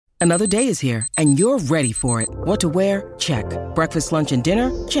Another day is here, and you're ready for it. What to wear? Check. Breakfast, lunch, and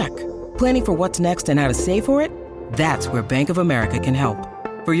dinner? Check. Planning for what's next and how to save for it? That's where Bank of America can help.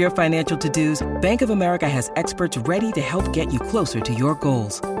 For your financial to-dos, Bank of America has experts ready to help get you closer to your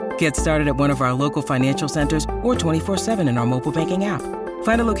goals. Get started at one of our local financial centers or 24/7 in our mobile banking app.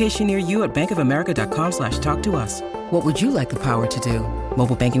 Find a location near you at bankofamerica.com/talktous. What would you like the power to do?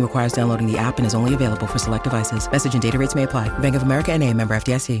 Mobile banking requires downloading the app and is only available for select devices. Message and data rates may apply. Bank of America N.A., member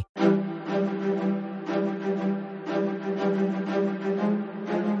FDIC.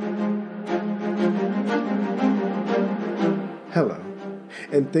 Hello,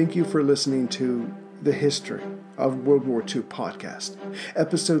 and thank you for listening to The History of World War II podcast,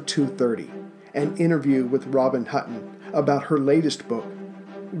 episode 230, an interview with Robin Hutton about her latest book,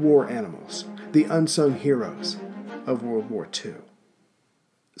 War Animals, the Unsung Heroes of World War II.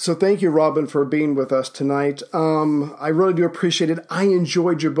 So thank you, Robin, for being with us tonight. I really do appreciate it. I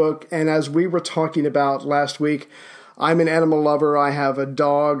enjoyed your book, and as we were talking about last week, I'm an animal lover. I have a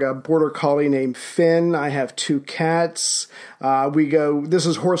dog, a border collie named Finn. I have 2 cats. This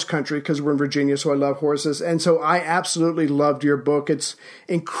is horse country because we're in Virginia, so I love horses. And so I absolutely loved your book. It's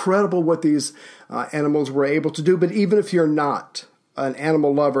incredible what these animals were able to do. But even if you're not an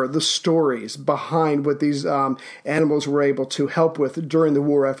animal lover, the stories behind what these animals were able to help with during the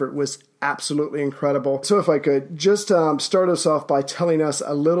war effort was absolutely incredible. So if I could just start us off by telling us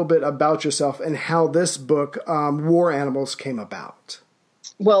a little bit about yourself and how this book, War Animals, came about.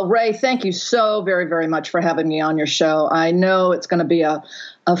 Well, Ray, thank you so very, very much for having me on your show. I know it's going to be a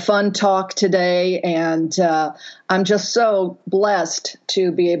fun talk today, and I'm just so blessed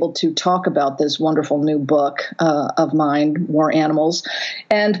to be able to talk about this wonderful new book of mine, War Animals.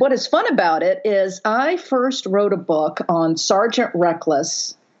 And what is fun about it is I first wrote a book on Sergeant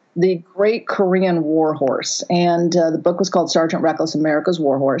Reckless, the great Korean war horse. And the book was called Sergeant Reckless, America's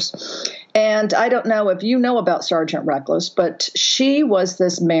War Horse. And I don't know if you know about Sergeant Reckless, but she was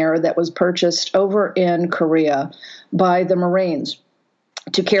this mare that was purchased over in Korea by the Marines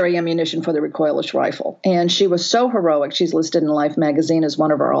to carry ammunition for the recoilless rifle. And she was so heroic. She's listed in Life magazine as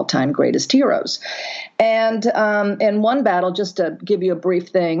one of our all-time greatest heroes. And in one battle, just to give you a brief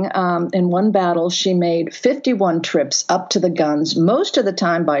thing, in one battle, she made 51 trips up to the guns, most of the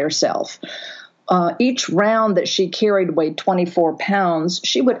time by herself. Each round that she carried weighed 24 pounds.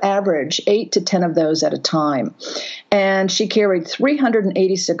 She would average 8 to 10 of those at a time. And she carried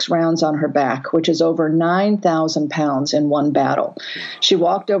 386 rounds on her back, which is over 9,000 pounds in one battle. She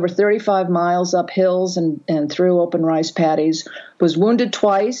walked over 35 miles up hills and through open rice paddies, was wounded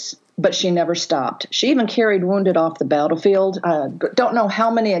twice, but she never stopped. She even carried wounded off the battlefield. Don't know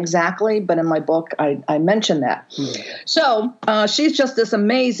how many exactly, but in my book, I mentioned that. So she's just this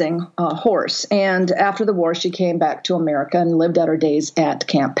amazing horse. And after the war, she came back to America and lived out her days at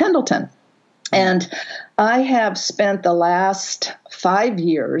Camp Pendleton. And I have spent the last 5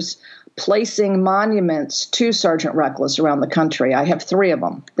 years placing monuments to Sergeant Reckless around the country. I have 3 of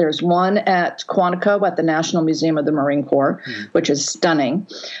them. There's one at Quantico at the National Museum of the Marine Corps, which is stunning.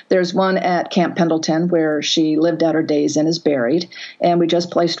 There's one at Camp Pendleton where she lived out her days and is buried. And we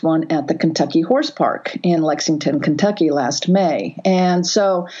just placed one at the Kentucky Horse Park in Lexington, Kentucky last May. And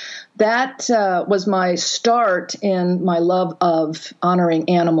so that was my start in my love of honoring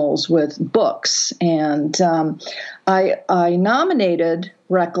animals with books. And I nominated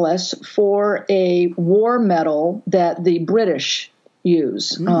Reckless for a war medal that the British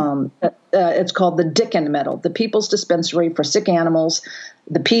use. It's called the Dickon Medal, the People's Dispensary for Sick Animals.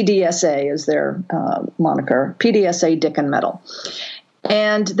 The PDSA is their moniker, PDSA Dickon Medal.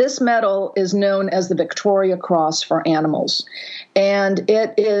 And this medal is known as the Victoria Cross for Animals. And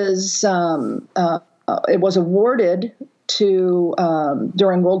it is it was awarded to,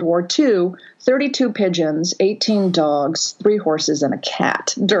 during World War II, 32 pigeons, 18 dogs, 3 horses, and a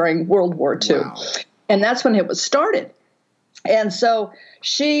cat during World War II. Wow. And that's when it was started. And so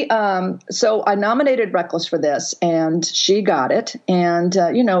so I nominated Reckless for this, and she got it. And,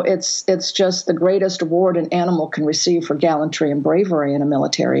 it's just the greatest award an animal can receive for gallantry and bravery in a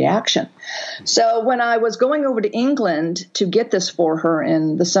military action. So when I was going over to England to get this for her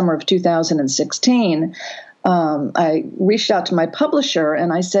in the summer of 2016, I reached out to my publisher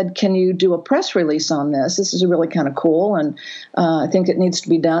and I said, can you do a press release on this? This is really kind of cool. And I think it needs to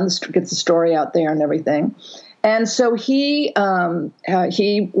be done to get the story out there and everything. And so he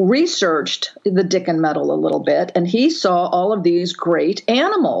researched the Dickon Medal a little bit, and he saw all of these great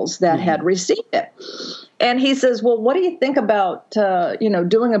animals that had received it. And he says, well, what do you think about,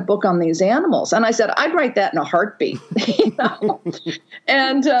 doing a book on these animals? And I said, I'd write that in a heartbeat.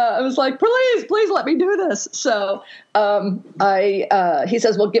 And I was like, please let me do this. So he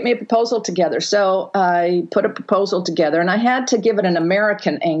says, well, get me a proposal together. So I put a proposal together, and I had to give it an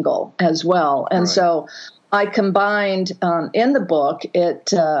American angle as well. And so I combined in the book,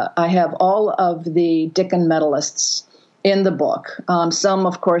 I have all of the Dickon medalists in the book. Some,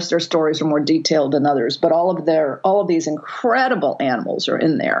 of course, their stories are more detailed than others, but all of these incredible animals are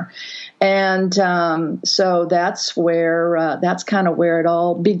in there. And so that's kind of where it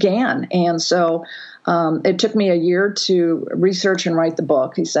all began. And so it took me a year to research and write the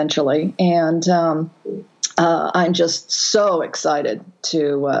book, essentially. And I'm just so excited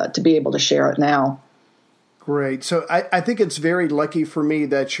to be able to share it now. Great. So I think it's very lucky for me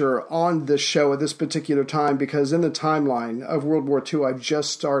that you're on this show at this particular time, because in the timeline of World War II, I've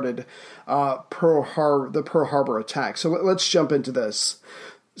just started the Pearl Harbor attack. So let's jump into this.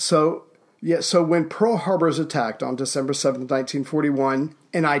 So when Pearl Harbor is attacked on December 7th, 1941,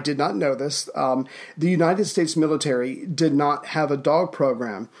 and I did not know this, the United States military did not have a dog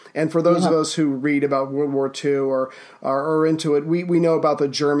program. And for those of us who read about World War II or are into it, we know about the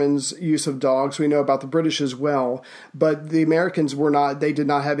Germans' use of dogs. We know about the British as well. But the Americans they did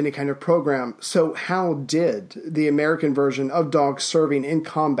not have any kind of program. So how did the American version of dogs serving in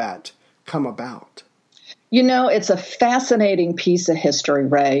combat come about? It's a fascinating piece of history,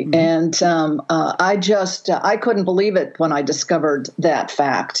 Ray. Mm-hmm. And I couldn't believe it when I discovered that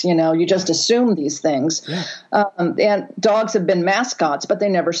fact. You just assume these things. Yeah. And dogs have been mascots, but they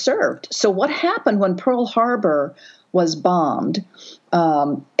never served. So what happened when Pearl Harbor was bombed?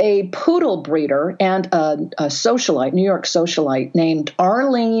 A poodle breeder and a socialite, New York socialite named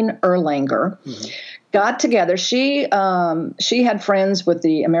Arlene Erlanger, got together. She had friends with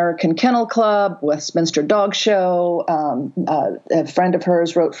the American Kennel Club, Westminster Dog Show. A friend of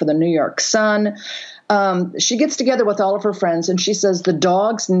hers wrote for the New York Sun. She gets together with all of her friends, and she says the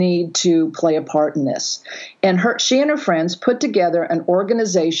dogs need to play a part in this. And she and her friends put together an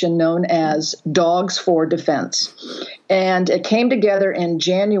organization known as Dogs for Defense. And it came together in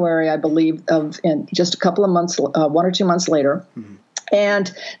January, I believe, in just a couple of months, 1 or 2 months later. Mm-hmm.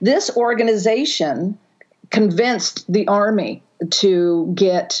 And this organization convinced the Army to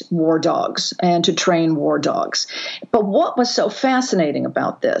get war dogs and to train war dogs. But what was so fascinating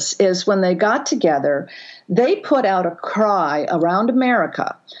about this is when they got together, they put out a cry around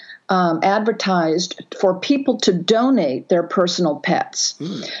America, advertised for people to donate their personal pets.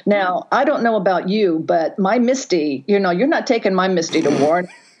 Mm. Now, I don't know about you, but my Misty, you're not taking my Misty to war.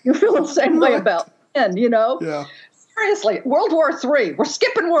 You feel the same way about men, Yeah. Seriously, World War III. We're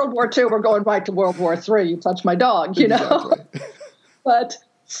skipping World War II. We're going right to World War III. You touch my dog, Exactly. But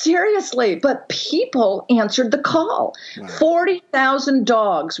seriously, people answered the call. Wow. 40,000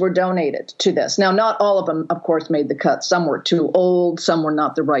 dogs were donated to this. Now, not all of them, of course, made the cut. Some were too old. Some were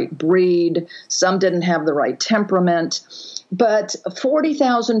not the right breed. Some didn't have the right temperament. But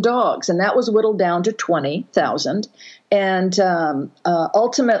 40,000 dogs, and that was whittled down to 20,000. And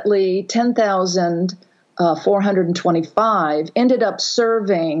ultimately, 10,000 425 ended up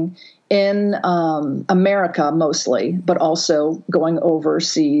serving in America mostly, but also going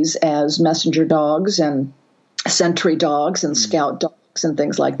overseas as messenger dogs and sentry dogs and scout dogs and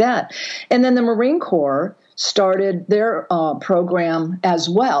things like that. And then the Marine Corps started their program as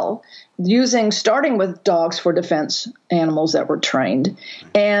well, starting with dogs for defense animals that were trained.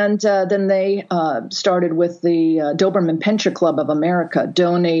 And then they started with the Doberman Pinscher Club of America,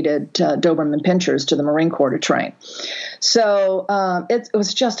 donated Doberman Pinschers to the Marine Corps to train. So it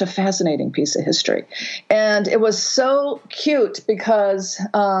was just a fascinating piece of history. And it was so cute because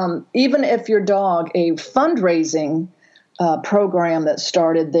even if your dog, a fundraising program that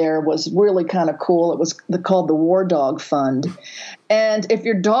started there was really kind of cool. It was called the War Dog Fund. And if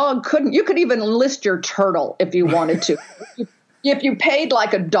your dog you could even enlist your turtle if you wanted to. If you paid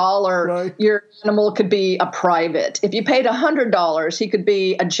like $1, right, your animal could be a private. If you paid $100, he could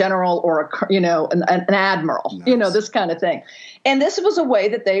be a general or an admiral, nice, this kind of thing. And this was a way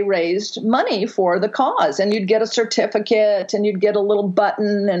that they raised money for the cause. And you'd get a certificate and you'd get a little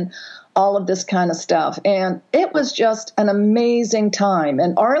button and all of this kind of stuff. And it was just an amazing time.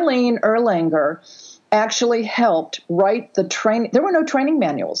 And Arlene Erlanger actually helped write the training. There were no training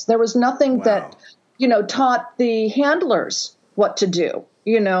manuals. There was nothing that, taught the handlers what to do,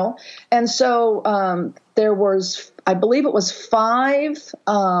 And so there was, I believe it was 5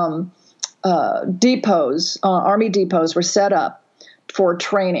 depots, Army depots were set up for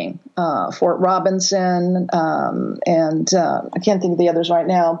training, Fort Robinson, and I can't think of the others right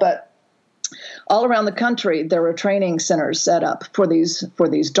now, but all around the country, there were training centers set up for these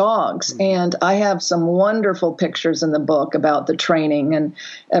dogs. Mm-hmm. And I have some wonderful pictures in the book about the training and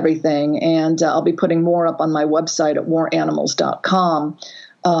everything. And I'll be putting more up on my website at waranimals.com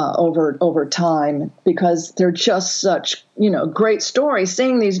over time, because they're just such, great stories.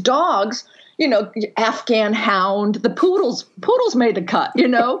 Seeing these dogs, Afghan hound, the poodles made the cut,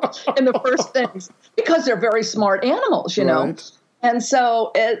 in the first things, because they're very smart animals, Right. And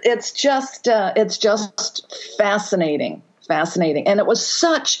so it's just fascinating. And it was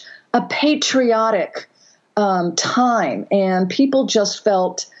such a patriotic time, and people just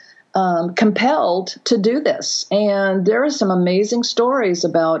felt compelled to do this. And there are some amazing stories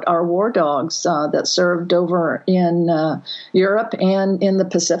about our war dogs that served over in Europe and in the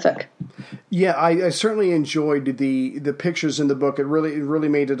Pacific. Yeah, I certainly enjoyed the pictures in the book. It really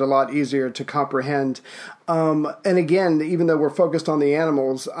made it a lot easier to comprehend. And again, even though we're focused on the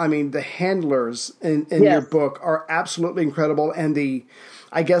animals, I mean, the handlers in Yes. your book are absolutely incredible. And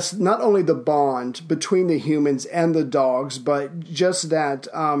I guess not only the bond between the humans and the dogs, but just that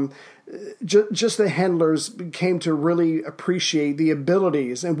just the handlers came to really appreciate the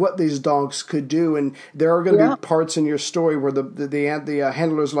abilities and what these dogs could do. And there are going to be parts in your story where the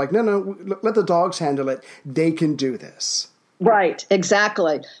handlers are like, no, let the dogs handle it. They can do this. Right,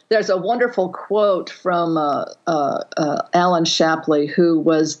 exactly. There's a wonderful quote from Alan Shapley, who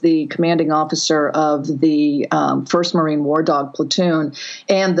was the commanding officer of the 1st Marine War Dog Platoon,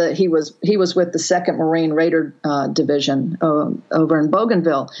 and he was with the 2nd Marine Raider Division over in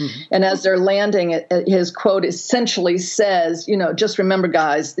Bougainville. Mm-hmm. And as they're landing, his quote essentially says, just remember,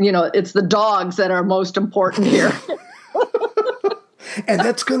 guys, it's the dogs that are most important here. And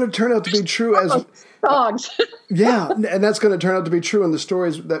that's going to turn out to be true as dogs. Yeah, and that's going to turn out to be true in the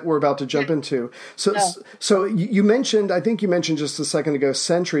stories that we're about to jump into. So you mentioned, I think you mentioned just a second ago,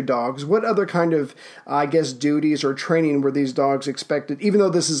 sentry dogs. What other kind of, duties or training were these dogs expected? Even though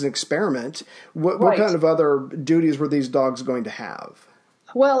this is an experiment, what kind of other duties were these dogs going to have?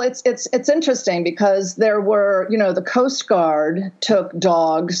 Well, it's interesting because there were, the Coast Guard took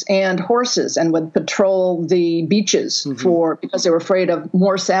dogs and horses and would patrol the beaches because they were afraid of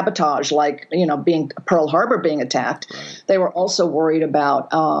more sabotage, like, Pearl Harbor being attacked. Right. They were also worried about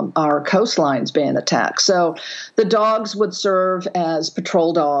our coastlines being attacked. So the dogs would serve as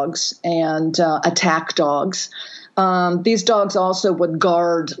patrol dogs and attack dogs. These dogs also would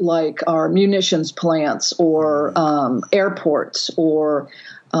guard like our munitions plants or airports or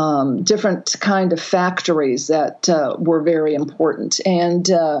different kind of factories that were very important. And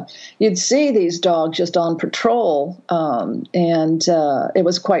you'd see these dogs just on patrol, and it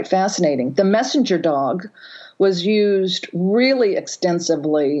was quite fascinating. The messenger dog was used really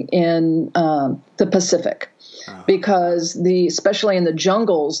extensively in the Pacific. Because especially in the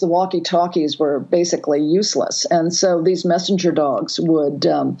jungles, the walkie-talkies were basically useless. And so these messenger dogs would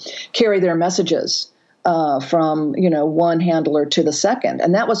carry their messages from, one handler to the second.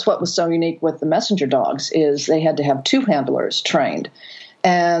 And that was what was so unique with the messenger dogs, is they had to have 2 handlers trained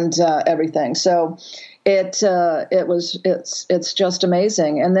and everything. So it's just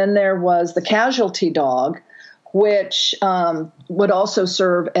amazing. And then there was the casualty dog, which would also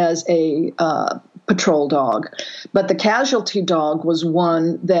serve as a patrol dog. But the casualty dog was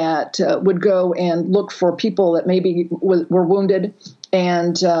one that would go and look for people that maybe were wounded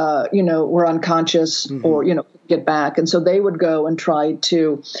and, were unconscious or, get back. And so they would go and try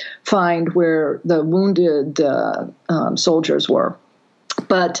to find where the wounded soldiers were.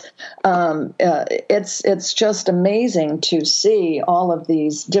 But it's just amazing to see all of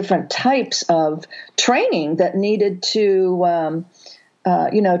these different types of training that needed to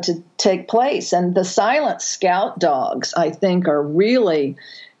take place. And the silent scout dogs, I think, are really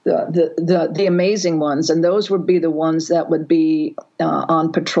the amazing ones. And those would be the ones that would be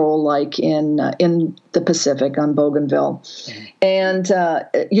on patrol, like in the Pacific on Bougainville. Mm-hmm. And,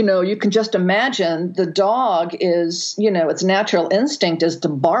 you can just imagine the dog is, its natural instinct is to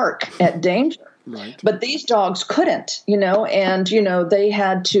bark at danger. Right. But these dogs couldn't, and, they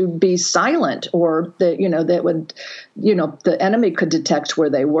had to be silent, or the enemy could detect where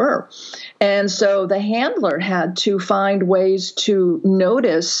they were. And so the handler had to find ways to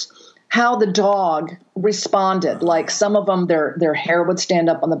notice how the dog responded. Like some of them, their hair would stand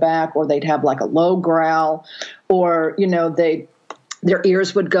up on the back, or they'd have like a low growl, or, their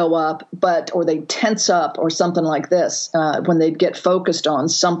ears would go up, or they'd tense up or something like this when they'd get focused on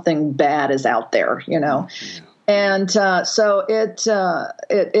something bad is out there, Yeah. And so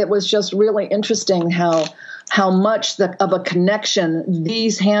it was just really interesting how much of a connection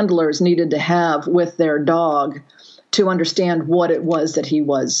these handlers needed to have with their dog to understand what it was that he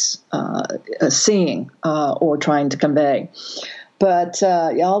was seeing or trying to convey. But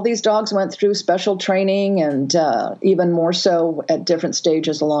all these dogs went through special training, and even more so at different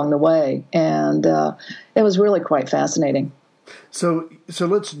stages along the way. And it was really quite fascinating. So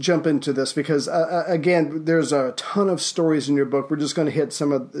let's jump into this because, again, there's a ton of stories in your book. We're just going to hit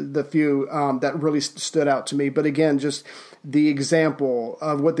some of the few that really stood out to me. But again, just the example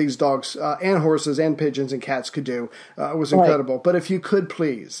of what these dogs and horses and pigeons and cats could do was incredible. Right. But if you could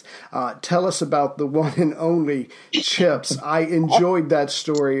please tell us about the one and only Chips. I enjoyed that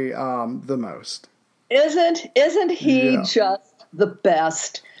story the most. Isn't he just the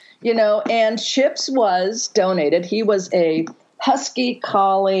best? And Chips was donated. He was a Husky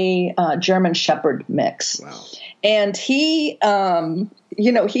Collie German Shepherd mix. Wow. And he,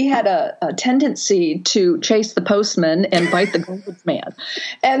 he had a tendency to chase the postman and bite the garbage man.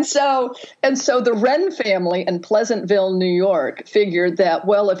 And so the Wren family in Pleasantville, New York figured that,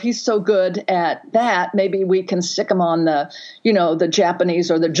 well, if he's so good at that, maybe we can stick him on the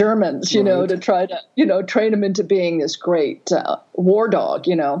Japanese or the Germans, to try to, train him into being this great war dog,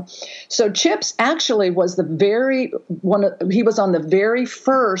 So Chips actually was he was on the very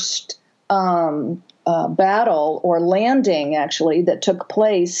first battle or landing, actually, that took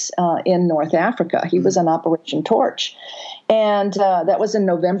place in North Africa. He was on Operation Torch. And that was in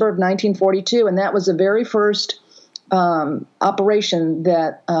November of 1942. And that was the very first operation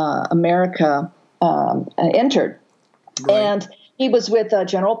that America entered. Right. And he was with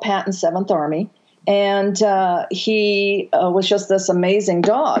General Patton's 7th Army. And he was just this amazing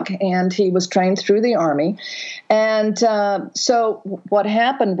dog, and he was trained through the Army. And so what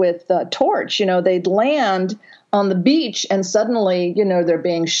happened with Torch, they'd land on the beach, and suddenly, they're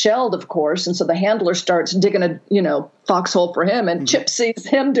being shelled, of course. And so the handler starts digging a, foxhole for him, and Chip sees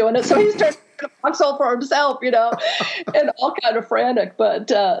him doing it. So he starts digging a foxhole for himself, and all kind of frantic. But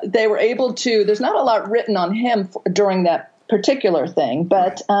they were able to, there's not a lot written on him during that particular thing,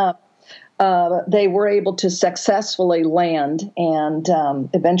 but they were able to successfully land and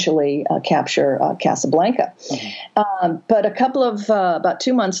eventually capture Casablanca. Mm-hmm. But a couple of, about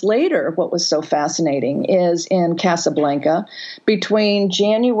 2 months later, what was so fascinating is in Casablanca, between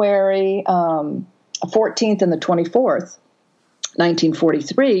January 14th and the 24th,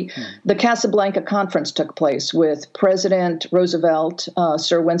 1943, the Casablanca Conference took place with President Roosevelt,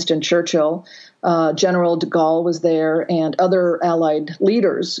 Sir Winston Churchill, General de Gaulle was there, and other Allied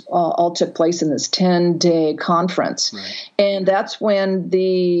leaders all took place in this 10-day conference. Right. And that's when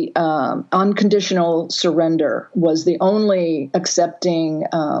the unconditional surrender was the only accepting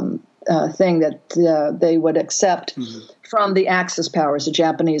thing that they would accept from the Axis powers, the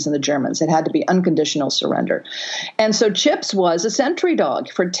Japanese and the Germans. It had to be unconditional surrender. And so Chips was a sentry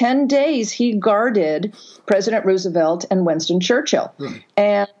dog. For 10 days, he guarded President Roosevelt and Winston Churchill. Right.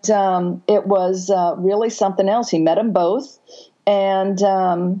 And it was really something else. He met them both, and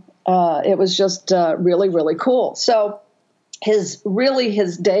it was just really, really cool. So his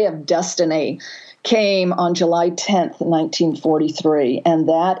day of destiny came on July 10th, 1943, and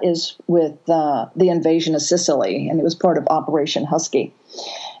that is with the invasion of Sicily, and it was part of Operation Husky.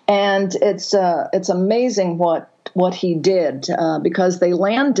 And it's amazing what he did because they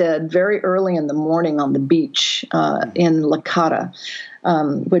landed very early in the morning on the beach in Licata,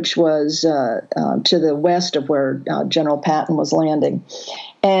 which was to the west of where General Patton was landing.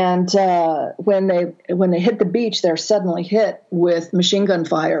 And when they hit the beach, they're suddenly hit with machine gun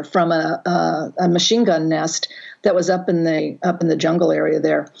fire from a machine gun nest that was up in the jungle area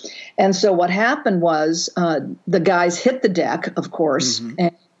there. And so what happened was the guys hit the deck, of course,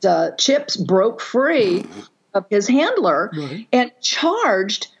 and Chips broke free of his handler and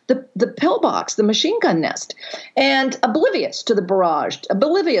charged the pillbox, the machine gun nest, and oblivious to the barrage,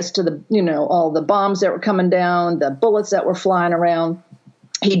 oblivious to the all the bombs that were coming down, the bullets that were flying around.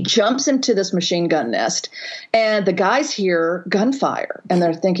 He jumps into this machine gun nest, and the guys hear gunfire, and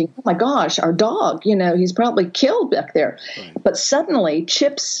they're thinking, oh, my gosh, our dog, he's probably killed back there. Right. But suddenly,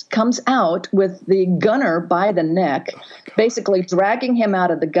 Chips comes out with the gunner by the neck, basically dragging him out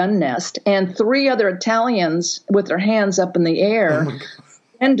of the gun nest, and 3 other Italians with their hands up in the air,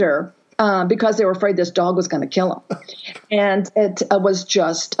 surrender. Because they were afraid this dog was going to kill him. And it was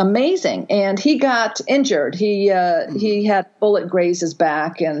just amazing. And he got injured. He had bullet graze his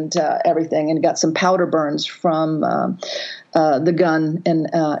back and everything, and got some powder burns from the gun and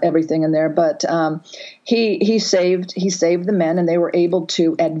everything in there. But he saved the men, and they were able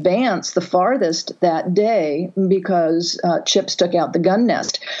to advance the farthest that day because Chips took out the gun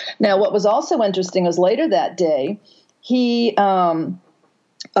nest. Now, what was also interesting is later that day, he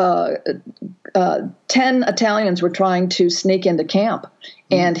 10 Italians were trying to sneak into camp,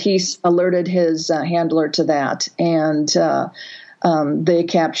 and he alerted his handler to that, and they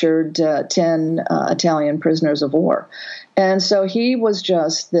captured 10 Italian prisoners of war. And so he was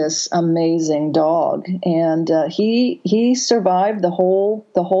just this amazing dog, and he survived the whole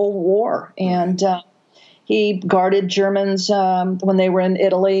war, and he guarded Germans when they were in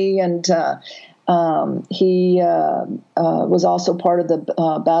Italy, and he was also part of the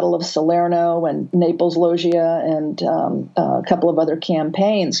Battle of Salerno and Naples Loggia and a couple of other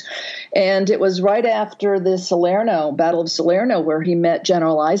campaigns. And it was right after the Battle of Salerno, where he met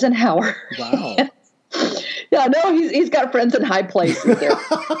General Eisenhower. Wow. Yeah, no, he's got friends in high places there.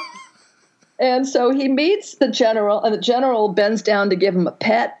 And so he meets the general, and the general bends down to give him a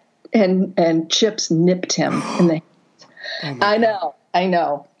pet, and Chips nipped him in the hand. I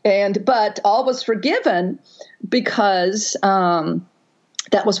know. But all was forgiven because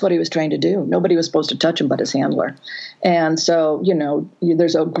that was what he was trained to do. Nobody was supposed to touch him but his handler. And so,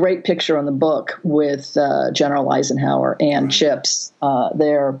 there's a great picture in the book with General Eisenhower and Chips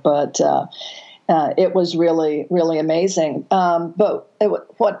there. But it was really, really amazing. But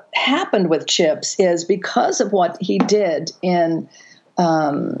what happened with Chips is because of what he did in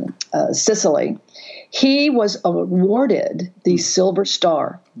Sicily, he was awarded the Silver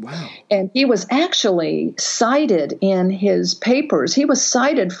Star. Wow. And he was actually cited in his papers. He was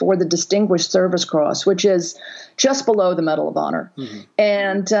cited for the Distinguished Service Cross, which is just below the Medal of Honor. Mm-hmm.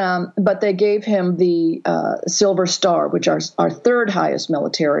 And but they gave him the Silver Star, which is our third highest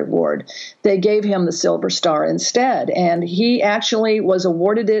military award. They gave him the Silver Star instead. And he actually was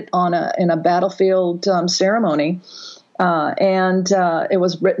awarded it in a battlefield ceremony. And it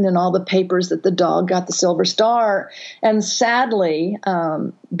was written in all the papers that the dog got the Silver Star. And sadly,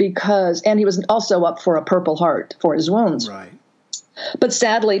 and he was also up for a Purple Heart for his wounds. Right. But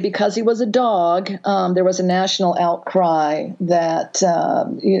sadly, because he was a dog, there was a national outcry that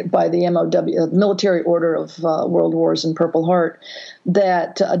by the MOW, Military Order of World Wars and Purple Heart,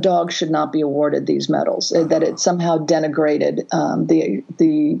 that a dog should not be awarded these medals, that it somehow denigrated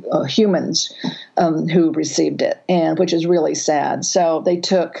the humans who received it, and which is really sad. So they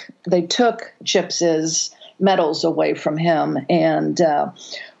took Chips's medals away from him, and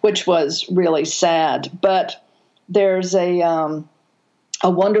which was really sad. But there's a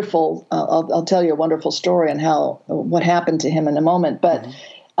wonderful, I'll tell you a wonderful story on what happened to him in a moment. But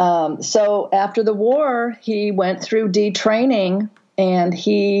so after the war, he went through detraining, and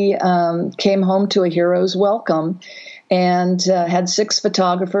he came home to a hero's welcome, and had 6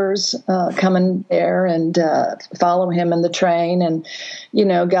 photographers come in there and follow him in the train, and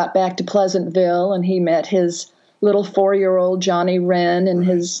got back to Pleasantville, and he met his little 4-year-old Johnny Wren and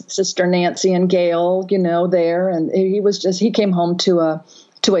his sister Nancy and Gail, there. And he came home to a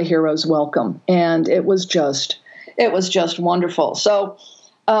hero's welcome. And it was just wonderful. So,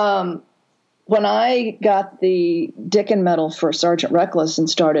 when I got the Dickin Medal for Sergeant Reckless and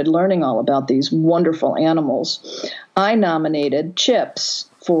started learning all about these wonderful animals, I nominated Chips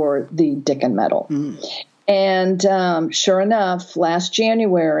for the Dickin Medal. Mm. And sure enough, last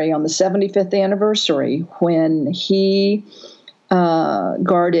January, on the 75th anniversary, when he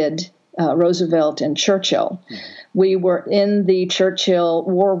guarded Roosevelt and Churchill, we were in the Churchill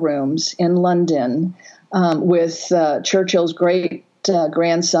war rooms in London with Churchill's great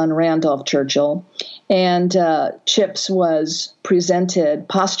grandson, Randolph Churchill, and Chips was presented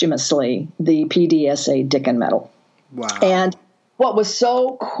posthumously the PDSA Dickin Medal. Wow. And what was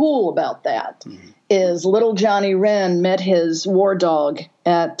so cool about that is little Johnny Wren met his war dog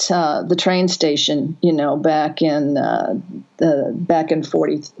at the train station, back in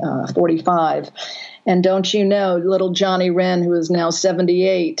 45. And don't you know, little Johnny Wren, who is now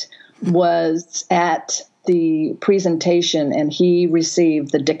 78, was at the presentation, and he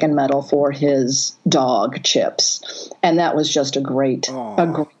received the Dickin Medal for his dog, Chips. And that was just a great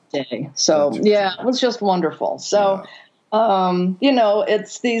day. So, it was just wonderful. So, I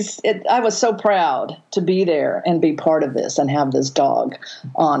was so proud to be there and be part of this and have this dog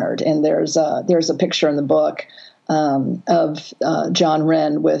honored. And there's a picture in the book of John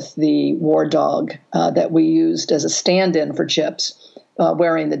Wren with the war dog that we used as a stand-in for Chips,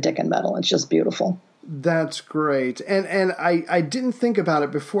 wearing the Dickin Medal. It's just beautiful. That's great. And I didn't think about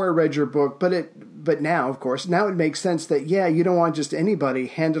it before I read your book, but now, of course, now it makes sense that, you don't want just anybody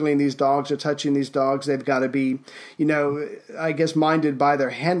handling these dogs or touching these dogs. They've got to be, I guess, minded by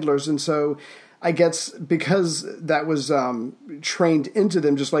their handlers. And so I guess because that was trained into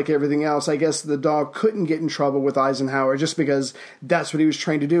them, just like everything else, I guess the dog couldn't get in trouble with Eisenhower just because that's what he was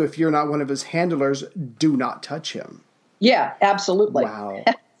trained to do. If you're not one of his handlers, do not touch him. Yeah, absolutely. Wow.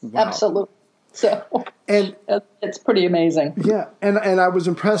 Absolutely. So, and it's pretty amazing. Yeah, and I was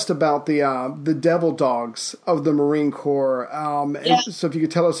impressed about the devil dogs of the Marine Corps. So if you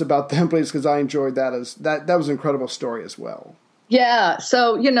could tell us about them, please, because I enjoyed that. That was an incredible story as well. Yeah.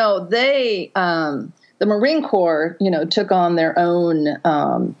 So they the Marine Corps took on their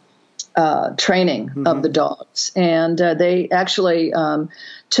own training of the dogs, and they actually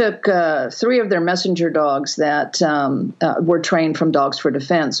took 3 of their messenger dogs that were trained from Dogs for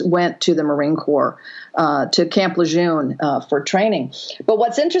Defense, went to the Marine Corps to Camp Lejeune for training. But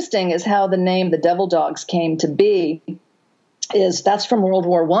what's interesting is how the name the Devil Dogs came to be. That's from World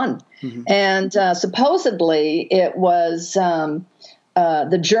War I, and supposedly it was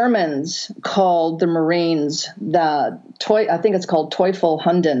the Germans called the Marines I think it's called Teufel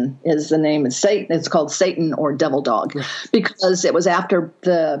is the name. It's called Satan or Devil Dog because it was after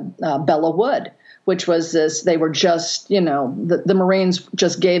the Bella Wood, which was this. They were just the Marines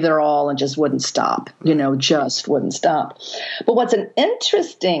just gave their all and just wouldn't stop. Just wouldn't stop. But what's an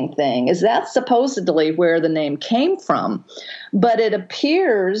interesting thing is that's supposedly where the name came from. But it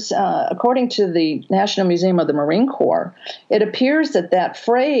appears, according to the National Museum of the Marine Corps, it appears that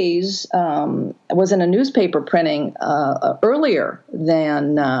phrase was in a newspaper printing earlier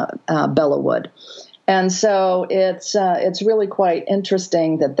than Bella Wood. And so it's really quite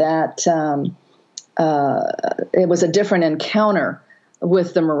interesting that it was a different encounter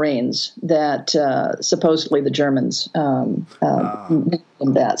with the Marines that supposedly the Germans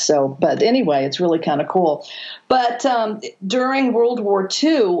mentioned that. So, but anyway, it's really kind of cool. But during World War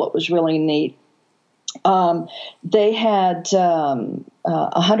II, what was really neat, they had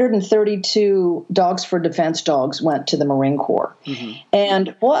 132 Dogs for Defense dogs went to the Marine Corps.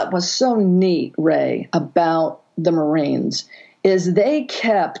 And what was so neat, Ray, about the Marines is they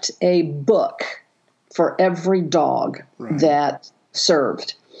kept a book for every dog that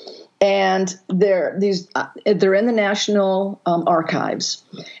served. And they're in the National Archives.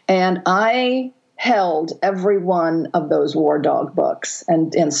 And I held every one of those war dog books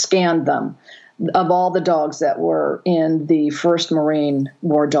and scanned them of all the dogs that were in the 1st Marine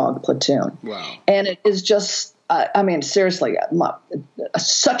War Dog Platoon. Wow. And it is just, seriously,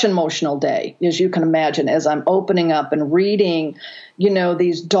 such an emotional day, as you can imagine, as I'm opening up and reading,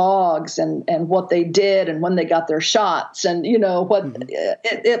 these dogs and what they did and when they got their shots and, what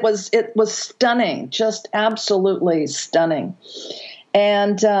it was stunning, just absolutely stunning.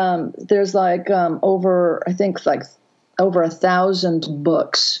 And there's over 1,000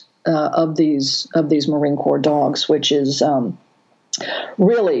 books of these Marine Corps dogs, which is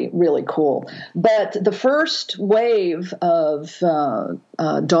really, really cool. But the first wave of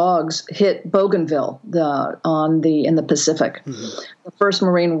dogs hit Bougainville in the Pacific. The 1st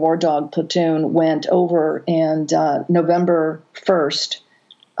Marine War Dog Platoon went over, and November 1st,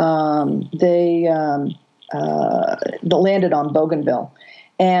 they landed on Bougainville.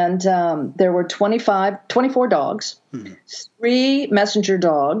 And there were 24 dogs, 3 messenger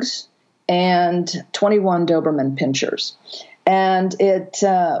dogs, and 21 Doberman pinschers. And it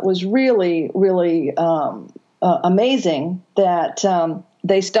was really, really amazing that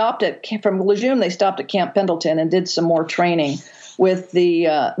they stopped from Lejeune. They stopped at Camp Pendleton and did some more training with the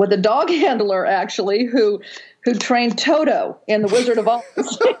dog handler actually who trained Toto in The Wizard of Oz.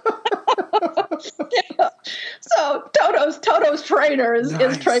 So Toto's trainer is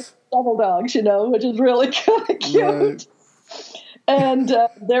trained devil dogs, which is really kind of cute. Right. And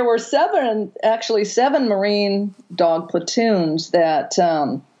there were 7 Marine dog platoons that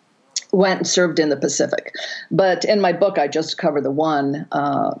went and served in the Pacific. But in my book, I just cover the one,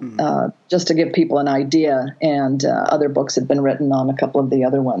 just to give people an idea. And other books had been written on a couple of the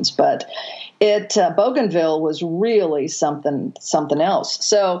other ones. But Bougainville was really something else.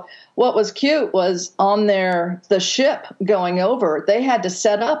 So what was cute was on the ship going over, they had to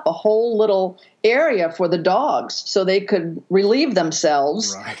set up a whole little area for the dogs so they could relieve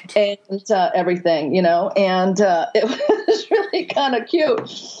themselves and everything, and it was really kind of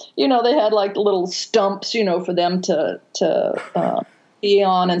cute. They had like little stumps, for them to pee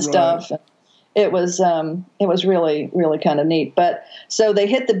on and stuff. It was really, really kind of neat. But so they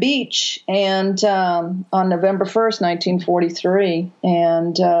hit the beach and on November 1st, 1943,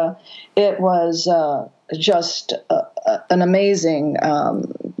 and it was just an amazing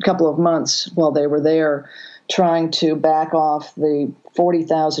couple of months while they were there trying to back off the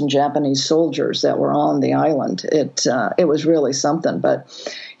 40,000 Japanese soldiers that were on the island. It was really something. But,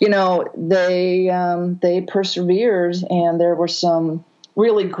 they persevered, and there were some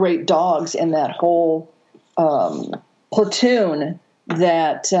really great dogs in that whole platoon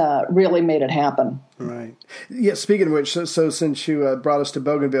that really made it happen. Right. Yeah. Speaking of which, so since you brought us to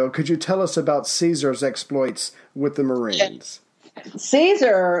Bougainville, could you tell us about Caesar's exploits with the Marines?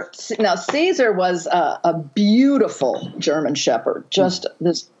 Caesar was a beautiful German Shepherd, just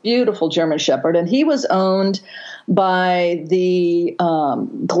this beautiful German Shepherd, and he was owned by the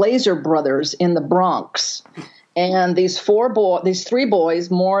Glazer brothers in the Bronx. And these three boys,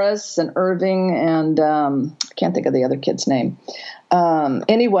 Morris and Irving, and I can't think of the other kid's name.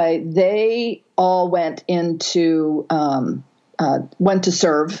 Anyway, they all went to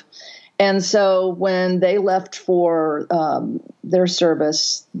serve. And so when they left for their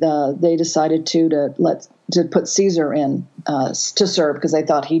service, they decided to put Caesar in to serve because they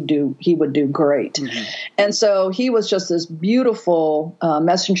thought he would do great. Mm-hmm. And so he was just this beautiful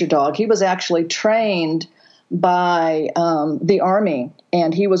messenger dog. He was actually trained by the Army,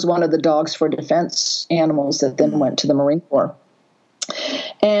 and he was one of the dogs for defense animals that then went to the Marine Corps.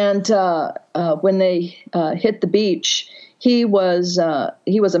 And when they hit the beach, he was a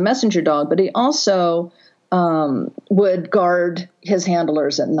messenger dog, but he also would guard his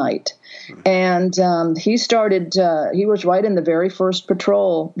handlers at night. And he was right in the very first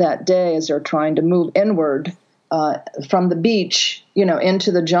patrol that day as they're trying to move inward from the beach,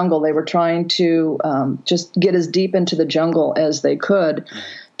 into the jungle. They were trying to just get as deep into the jungle as they could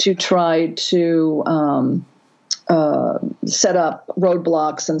to try to set up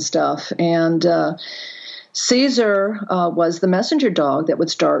roadblocks and stuff. And Caesar was the messenger dog that would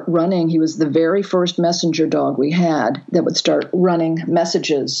start running. He was the very first messenger dog we had that would start running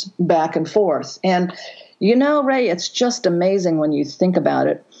messages back and forth. And, Ray, it's just amazing when you think about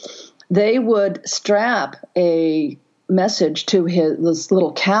it. They would strap a message to this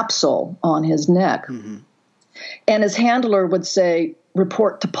little capsule on his neck. Mm-hmm. And his handler would say,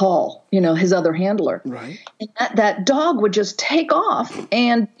 "Report to Paul," his other handler. Right. And that dog would just take off,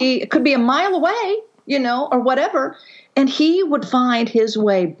 and it could be a mile away, or whatever. And he would find his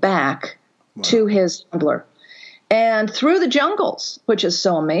way back to his handler and through the jungles, which is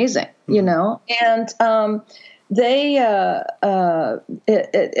so amazing, and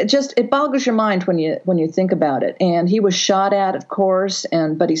it boggles your mind when you think about it. And he was shot at, of course,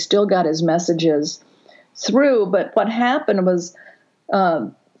 but he still got his messages through. But what happened was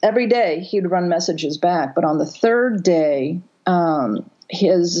every day he'd run messages back. But on the third day,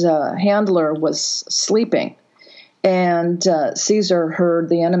 his handler was sleeping, and Caesar heard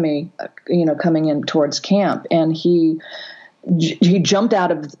the enemy, coming in towards camp, and he jumped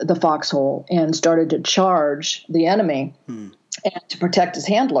out of the foxhole and started to charge the enemy and to protect his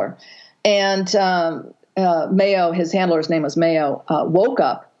handler. And Mayo, his handler's name was Mayo, woke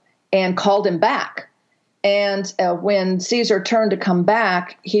up and called him back. And when Caesar turned to come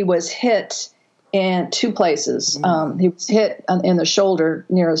back, he was hit in two places. He was hit in the shoulder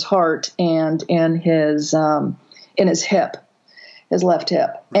near his heart and in his hip, his left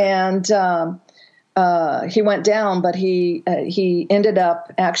hip. And he went down, but he ended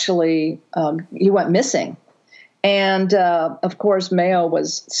up actually he went missing. And of course, Mayo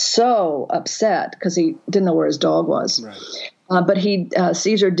was so upset because he didn't know where his dog was. Right. But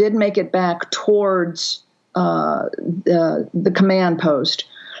Caesar did make it back towards the command post,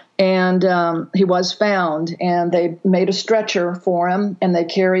 and he was found. And they made a stretcher for him, and they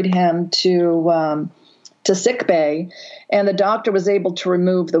carried him to sick bay. And the doctor was able to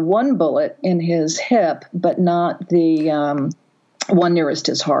remove the one bullet in his hip, but not the one nearest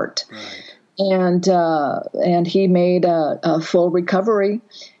his heart. Right. And he made a full recovery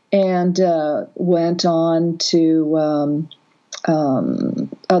and went on to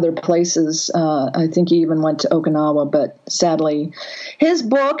other places. I think he even went to Okinawa, but sadly, his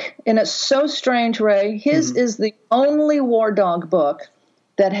book, and it's so strange, Ray, his is the only war dog book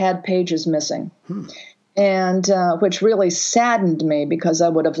that had pages missing. And which really saddened me because I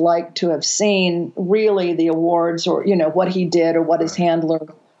would have liked to have seen really the awards or, what he did or what his handler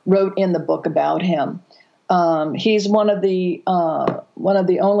wrote in the book about him. He's one of the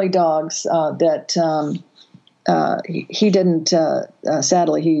only dogs that he didn't,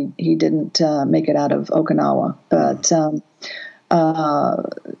 sadly, he didn't make it out of Okinawa, but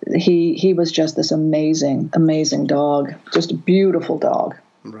he was just this amazing dog, just a beautiful dog.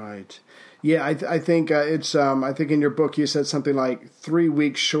 Right. Yeah, I think it's. I think in your book you said something like 3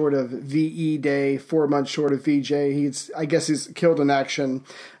 weeks short of VE Day, 4 months short of VJ. I guess he's killed in action,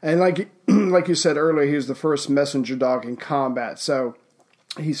 and like you said earlier, he was the first messenger dog in combat. So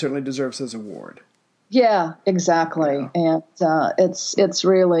he certainly deserves his award. Yeah, exactly, yeah. And it's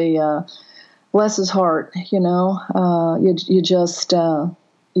really bless his heart. You just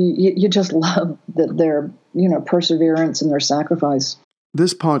love their perseverance and their sacrifice.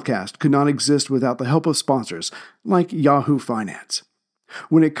 This podcast could not exist without the help of sponsors like Yahoo Finance.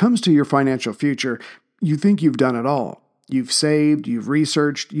 When it comes to your financial future, you think you've done it all. You've saved, you've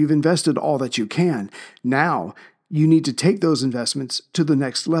researched, you've invested all that you can. Now, you need to take those investments to the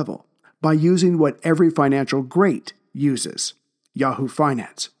next level by using what every financial great uses, Yahoo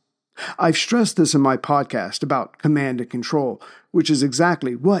Finance. I've stressed this in my podcast about command and control, which is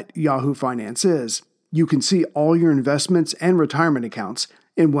exactly what Yahoo Finance is. You can see all your investments and retirement accounts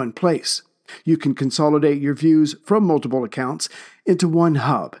in one place. You can consolidate your views from multiple accounts into one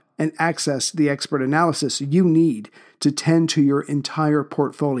hub and access the expert analysis you need to tend to your entire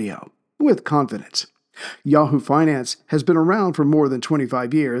portfolio with confidence. Yahoo Finance has been around for more than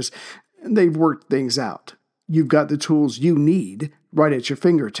 25 years, and they've worked things out. You've got the tools you need right at your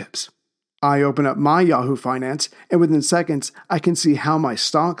fingertips. I open up my Yahoo Finance, and within seconds, I can see how my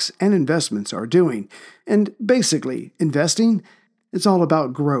stocks and investments are doing. And basically, investing, it's all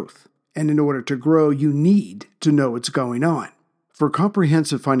about growth. And in order to grow, you need to know what's going on. For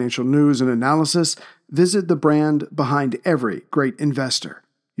comprehensive financial news and analysis, visit the brand behind every great investor,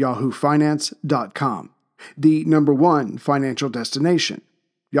 yahoofinance.com. The #1 financial destination,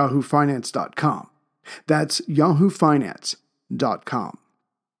 yahoofinance.com. That's yahoofinance.com.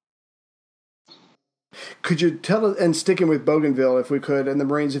 Could you tell us, and sticking with Bougainville, if we could, and the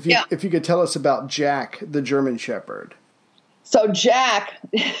Marines, if you could tell us about Jack, the German Shepherd. So Jack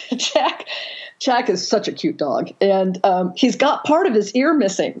is such a cute dog, and he's got part of his ear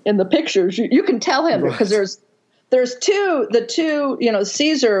missing in the pictures. You can tell him because there's two.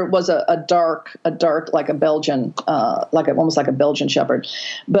 Caesar was a dark like a Belgian, almost like a Belgian Shepherd,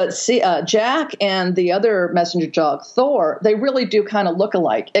 but Jack and the other messenger dog Thor, they really do kind of look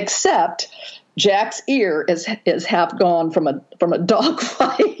alike, except Jack's ear is half gone from a dog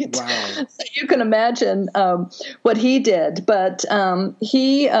fight. Wow. So you can imagine what he did. But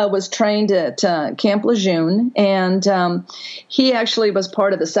he was trained at Camp Lejeune, and he actually was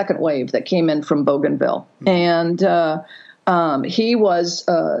part of the second wave that came in from Bougainville. Mm-hmm. And he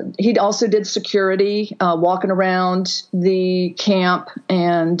also did security, walking around the camp,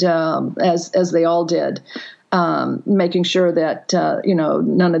 and as they all did. Making sure that,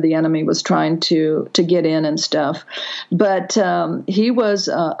 none of the enemy was trying to get in and stuff. But he was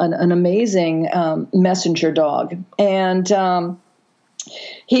an amazing messenger dog. And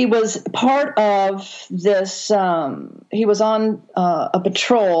he was part of this, he was on a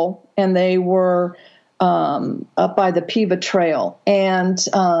patrol, and they were up by the Piva Trail. And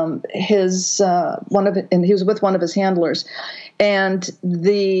he was with one of his handlers. And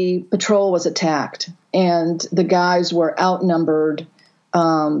the patrol was attacked. And the guys were outnumbered.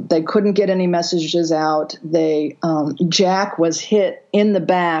 They couldn't get any messages out. Jack was hit in the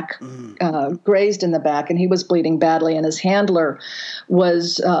back, grazed in the back, and he was bleeding badly. And his handler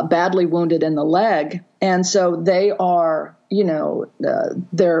was badly wounded in the leg. And so they are,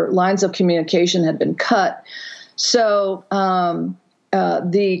 their lines of communication had been cut. So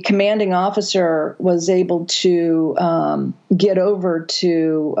the commanding officer was able to get over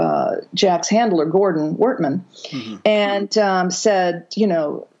to Jack's handler, Gordon Wertman, mm-hmm. and said,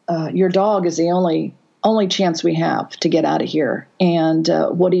 your dog is the only chance we have to get out of here. And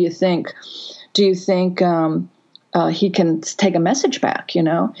what do you think? Do you think he can take a message back,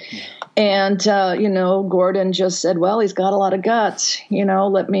 Yeah. And, Gordon just said, well, he's got a lot of guts,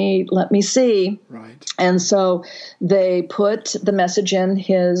 let me see. Right. And so they put the message in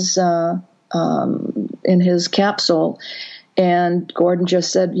his capsule, and Gordon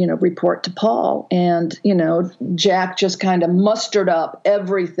just said, report to Paul. And, Jack just kind of mustered up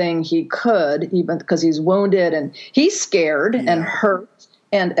everything he could, even because he's wounded and he's scared and hurt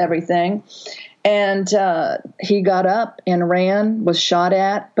and everything. And he got up and ran, was shot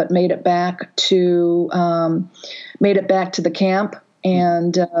at, but made it back to the camp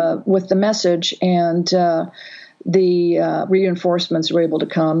and with the message. And the reinforcements were able to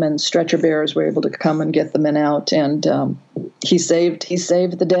come, and stretcher bearers were able to come and get the men out. And he saved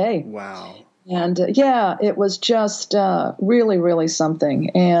the day. Wow. And it was just really, really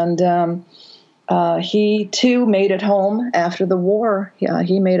something. And he too made it home after the war. Yeah,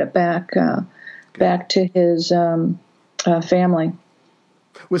 he made it back to his family.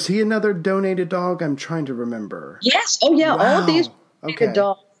 Was he another donated dog? I'm trying to remember. Yes. Oh, yeah. Wow. All of these donated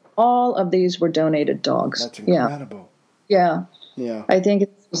dogs. All of these were donated dogs. That's incredible. Yeah. Yeah. I think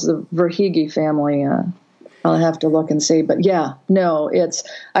it was the Verhege family. I'll have to look and see. But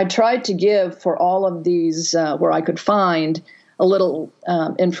I tried to give for all of these where I could find a little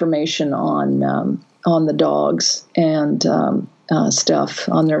information on the dogs and stuff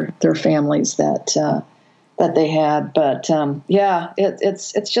on their families that that they had. But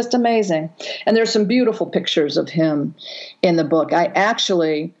it's just amazing. And there's some beautiful pictures of him in the book. I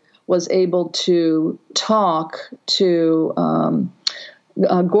actually was able to talk to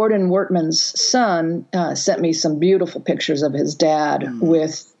Gordon Wortman's son. Sent me some beautiful pictures of his dad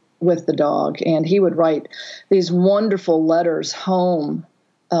with the dog, and he would write these wonderful letters home,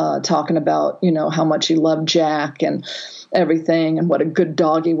 talking about, how much he loved Jack and everything and what a good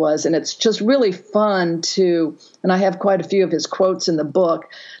dog he was. And it's just really fun and I have quite a few of his quotes in the book,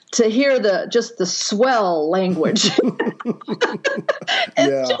 to hear the swell language.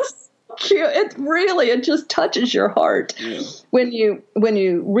 It's just cute. It just touches your heart when you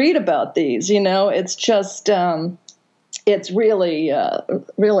read about these, it's just, it's really,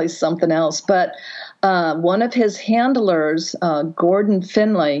 really something else. But one of his handlers, Homer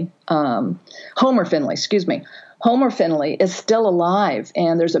Finley, is still alive.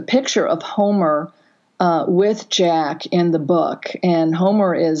 And there's a picture of Homer with Jack in the book. And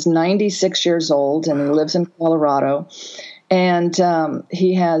Homer is 96 years old, and he lives in Colorado. And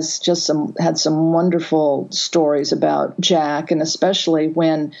he has had some wonderful stories about Jack, and especially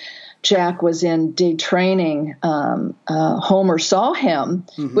when Jack was in detraining, Homer saw him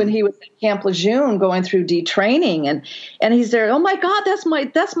when he was at Camp Lejeune going through detraining, and he's there. Oh my God, that's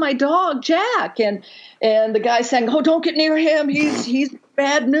my dog, Jack, and the guy saying, "Oh, don't get near him. He's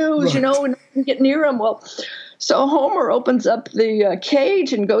bad news, right. And don't get near him." Well, so Homer opens up the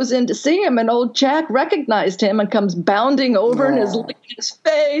cage and goes in to see him, and old Jack recognized him and comes bounding over and is licking his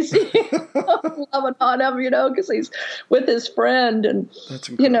face, loving on him, because he's with his friend. And,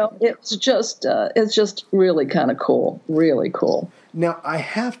 it's just really kind of cool, really cool. Now, I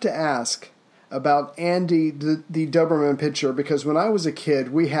have to ask about Andy, the Doberman picture, because when I was a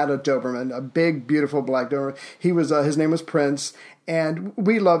kid, we had a Doberman, a big, beautiful black Doberman. He was his name was Prince, and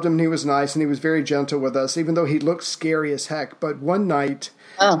we loved him, and he was nice, and he was very gentle with us, even though he looked scary as heck. But one night,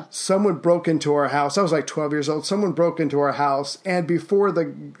 someone broke into our house. I was like 12 years old. Someone broke into our house, and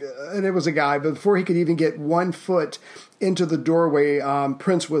and it was a guy, but before he could even get 1 foot into the doorway,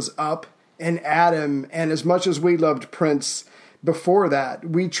 Prince was up and at him. And as much as we loved Prince before that,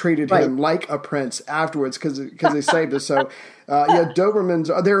 we treated him like a prince afterwards because they saved us. So,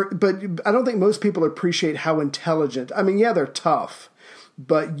 Dobermans are there, but I don't think most people appreciate how intelligent. I mean, they're tough,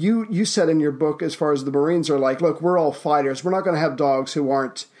 but you said in your book, as far as the Marines are like, look, we're all fighters. We're not going to have dogs who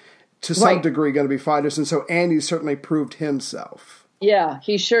aren't, to some degree, going to be fighters. And so Andy certainly proved himself. Yeah,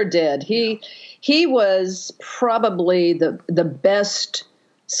 he sure did. He was probably the best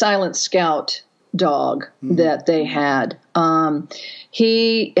silent scout dog that they had.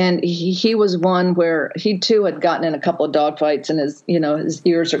 He was one where he too had gotten in a couple of dog fights, and his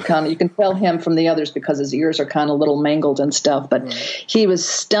ears are kind of, you can tell him from the others because his ears are kind of a little mangled and stuff, but he was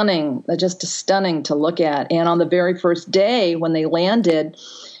stunning, just stunning to look at. And on the very first day when they landed,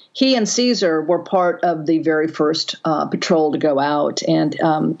 he and Caesar were part of the very first patrol to go out, and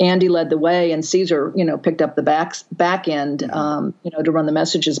Andy led the way, and Caesar, picked up the back end, to run the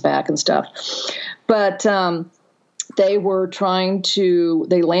messages back and stuff. But they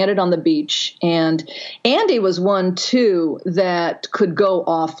landed on the beach, and Andy was one too that could go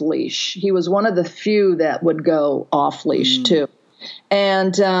off leash. He was one of the few that would go off leash too,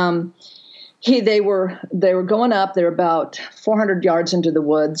 and they were going up. They were about 400 yards into the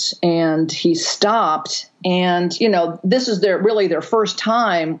woods, and he stopped. And this is their first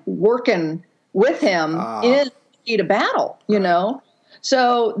time working with him in the heat of battle.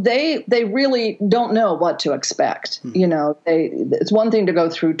 So they really don't know what to expect. It's one thing to go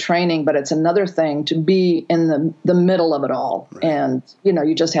through training, but it's another thing to be in the middle of it all. Right. And,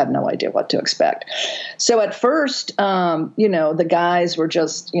 you just have no idea what to expect. So at first, the guys were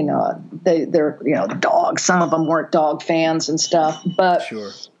just, they're the dogs. Some of them weren't dog fans and stuff, but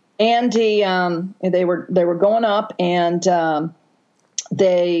sure. Andy, they were going up, and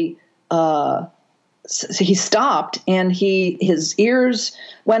so he stopped, and his ears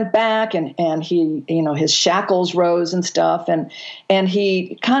went back, and he, his shackles rose and stuff, and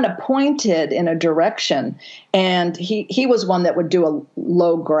he kind of pointed in a direction, and he was one that would do a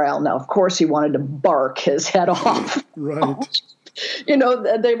low growl. Now, of course, he wanted to bark his head off. Right.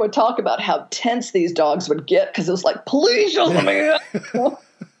 They would talk about how tense these dogs would get because it was like, please, me.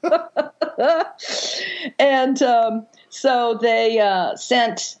 And so they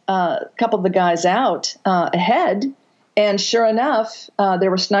sent a couple of the guys out ahead, and sure enough, there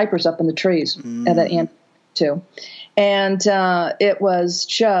were snipers up in the trees at the end too. And it was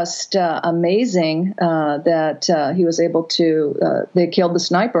just amazing that he was able to. They killed the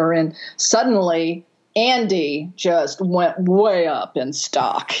sniper, and suddenly Andy just went way up in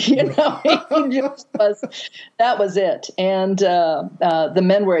stock. He just was, that was it. And the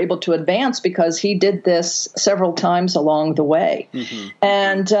men were able to advance because he did this several times along the way. Mm-hmm.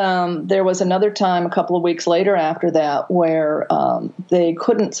 And there was another time a couple of weeks later after that where they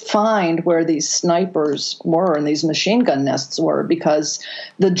couldn't find where these snipers were and these machine gun nests were because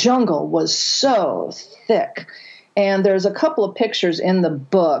the jungle was so thick. And there's a couple of pictures in the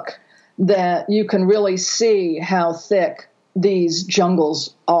book that you can really see how thick these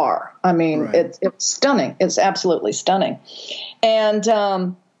jungles are. I mean, right. It's stunning. It's absolutely stunning. And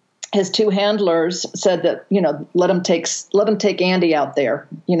his two handlers said that, let him take Andy out there.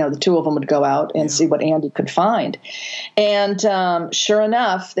 The two of them would go out and see what Andy could find. And sure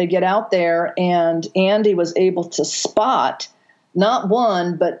enough, they get out there, and Andy was able to spot not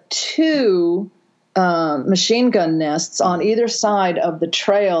one, but two machine gun nests on either side of the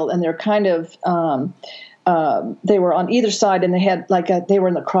trail, and they're kind of they were on either side, and they had they were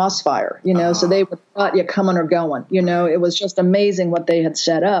in the crossfire, so they would spot you coming or going. It was just amazing what they had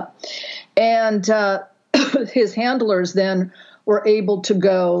set up, and his handlers then were able to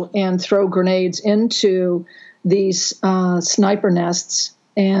go and throw grenades into these sniper nests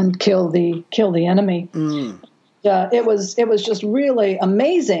and kill the enemy. It was just really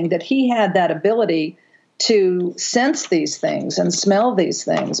amazing that he had that ability to sense these things and smell these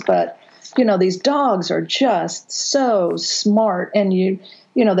things. But, these dogs are just so smart, and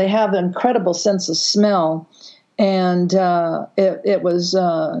they have an incredible sense of smell. And it was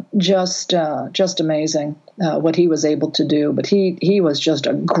just amazing what he was able to do. But he was just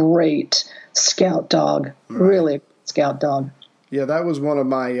a great scout dog, really a scout dog. Yeah, that was one of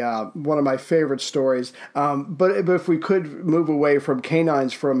my favorite stories. But if we could move away from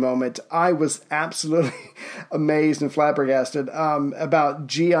canines for a moment, I was absolutely amazed and flabbergasted about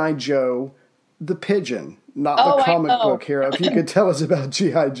G.I. Joe, the pigeon, not the comic book hero. If you could tell us about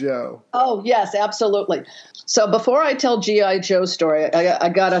G.I. Joe. Oh, yes, absolutely. So before I tell G.I. Joe's story, I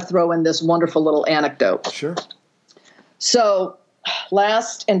got to throw in this wonderful little anecdote. Sure. So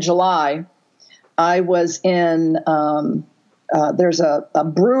last in July, I was in there's a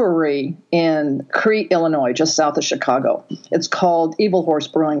brewery in Crete, Illinois, just south of Chicago. It's called Evil Horse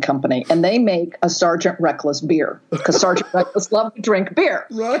Brewing Company, and they make a Sergeant Reckless beer because Sergeant Reckless loved to drink beer.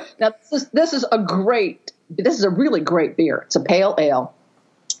 Right. Now, this is a really great beer. It's a pale ale,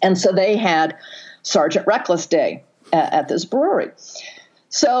 and so they had Sergeant Reckless Day at this brewery.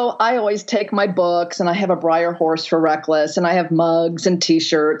 So I always take my books, and I have a Breyer horse for Reckless, and I have mugs and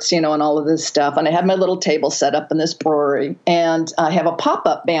T-shirts, and all of this stuff. And I have my little table set up in this brewery, and I have a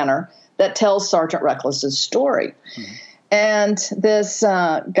pop-up banner that tells Sergeant Reckless's story. Mm-hmm. And this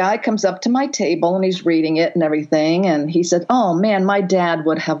guy comes up to my table, and he's reading it and everything, and he said, "Oh, man, my dad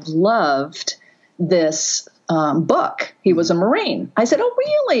would have loved this book. He was a Marine." I said, "Oh,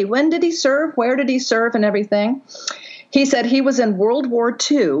 really? When did he serve? Where did he serve and everything?" He said he was in World War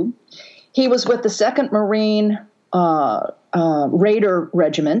II. He was with the 2nd Marine Raider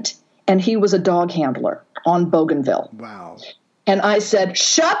Regiment, and he was a dog handler on Bougainville. Wow. And I said,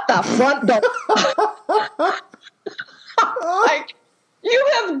 "Shut the front door." You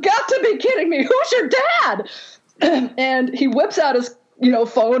have got to be kidding me. Who's your dad? And he whips out his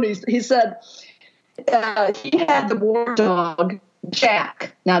phone. He said he had the war dog,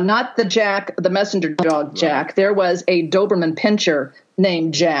 Jack. Now, not the messenger dog, Jack. Right. There was a Doberman Pinscher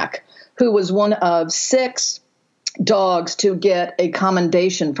named Jack, who was one of 6 dogs to get a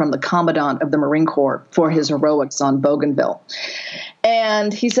commendation from the Commandant of the Marine Corps for his heroics on Bougainville.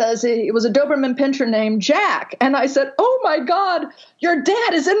 And he says it was a Doberman Pinscher named Jack. And I said, "Oh, my God, your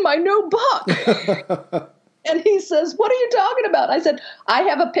dad is in my new book." And he says, "What are you talking about?" I said, "I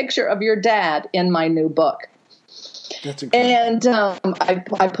have a picture of your dad in my new book." That's incredible. And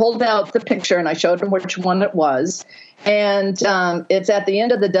I pulled out the picture, and I showed him which one it was. And it's at the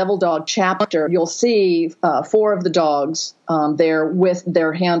end of the Devil Dog chapter. You'll see 4 of the dogs there with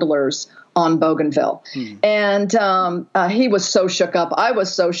their handlers on Bougainville. And he was so shook up. I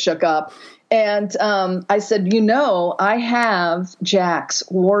was so shook up. And I said, I have Jack's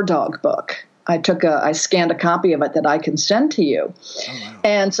War Dog book. I scanned a copy of it that I can send to you. Oh, wow.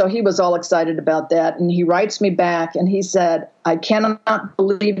 And so he was all excited about that. And he writes me back, and he said, "I cannot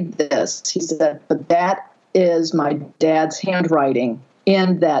believe this." He said, "But that is my dad's handwriting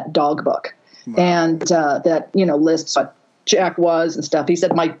in that dog book." Wow. And that, lists what Jack was and stuff. He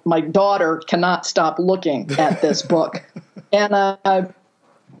said, my daughter cannot stop looking at this book. And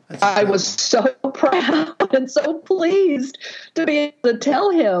I was so proud and so pleased to be able to tell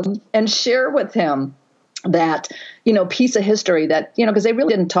him and share with him that, piece of history that, because they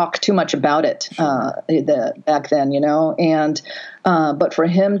really didn't talk too much about it back then, and but for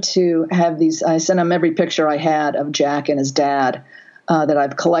him to have these, I sent him every picture I had of Jack and his dad that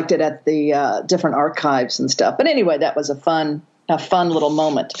I've collected at the different archives and stuff. But anyway, that was a fun little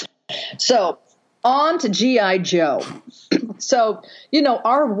moment. So on to G.I. Joe. So,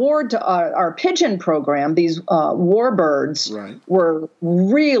 our pigeon program, these warbirds were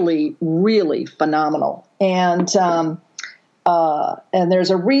really, really phenomenal. And there's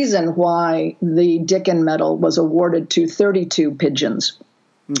a reason why the Dickin Medal was awarded to 32 pigeons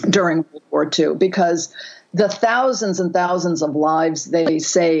during World War II, because the thousands and thousands of lives they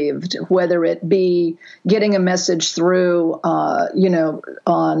saved, whether it be getting a message through,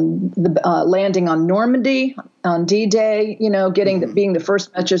 on the landing on Normandy on D-Day, being the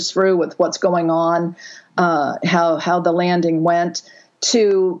first message through with what's going on, how the landing went,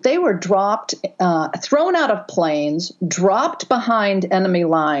 to they were dropped, thrown out of planes, dropped behind enemy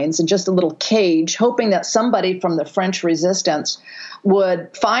lines in just a little cage, hoping that somebody from the French resistance would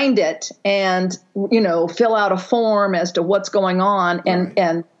find it and, fill out a form as to what's going on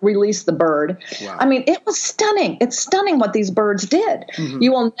and release the bird. Wow. I mean, it was stunning. It's stunning what these birds did. Mm-hmm.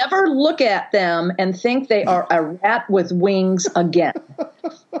 You will never look at them and think they are a rat with wings again.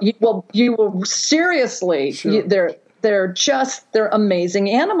 You will seriously, sure. They're amazing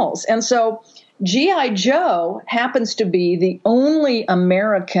animals. And so G.I. Joe happens to be the only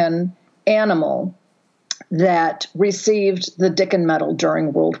American animal that received the Dickin Medal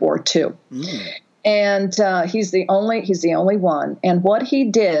during World War II. Mm. And he's the only one. And what he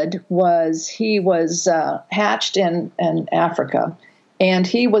did was he was hatched in Africa, and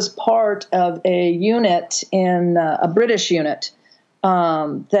he was part of a unit in a British unit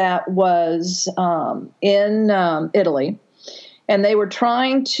that was in Italy, and they were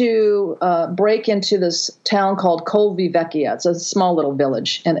trying to break into this town called Colvivecchia. It's a small little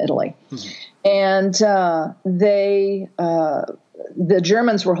village in Italy. Mm-hmm. And the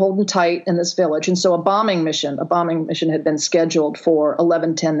Germans were holding tight in this village, and so a bombing mission had been scheduled for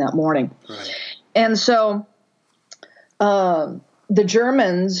 11:10 that morning. Right. And so the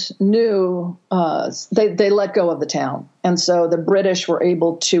Germans knew they let go of the town, and so the British were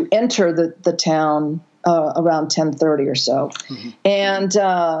able to enter the town around 10:30 or so, mm-hmm. and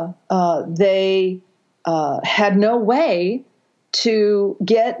they had no way to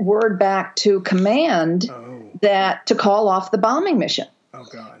get word back to command that to call off the bombing mission. Oh,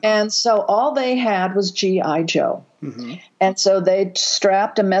 God. And so all they had was G.I. Joe. Mm-hmm. And so they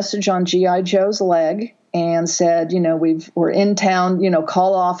strapped a message on G.I. Joe's leg and said, we're in town,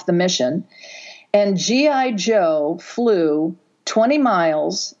 call off the mission. And G.I. Joe flew 20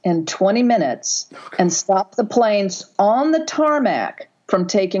 miles in 20 minutes and stopped the planes on the tarmac from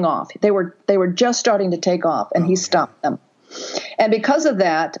taking off. They were just starting to take off, and he stopped them. And because of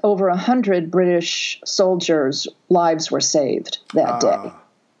that, over 100 British soldiers' lives were saved that day.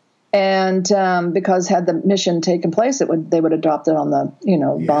 And because had the mission taken place, they would have dropped it on the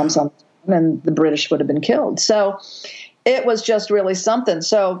bombs on, and the British would have been killed. So it was just really something.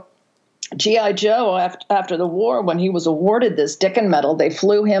 So G.I. Joe, after the war, when he was awarded this Dickin Medal, they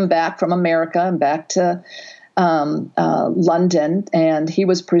flew him back from America and back to London, and he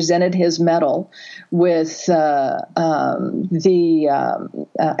was presented his medal with at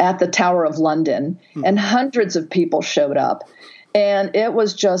the Tower of London, and hundreds of people showed up. And it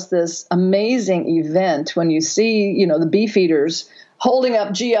was just this amazing event when you see, the beefeaters holding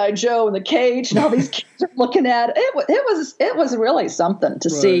up G.I. Joe in the cage, and all these kids are looking at it. It was really something to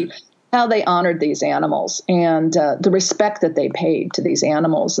see how they honored these animals and the respect that they paid to these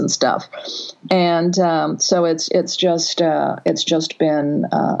animals and stuff. And so it's just been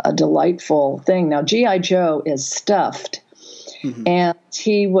a delightful thing. Now, G.I. Joe is stuffed. Mm-hmm. And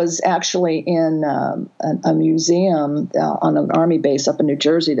he was actually in a museum on an Army base up in New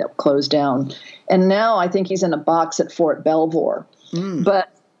Jersey that closed down. And now I think he's in a box at Fort Belvoir. Mm. But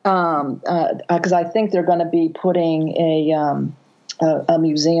because I think they're going to be putting a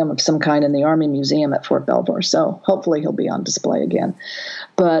museum of some kind in the Army Museum at Fort Belvoir. So hopefully he'll be on display again.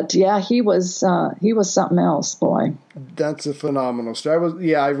 But yeah, he was something else, boy. That's a phenomenal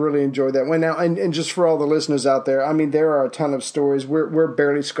story. I really enjoyed that one. Now, and just for all the listeners out there, I mean, there are a ton of stories. We're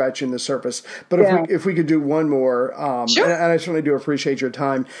barely scratching the surface. But if we could do one more, sure. And I certainly do appreciate your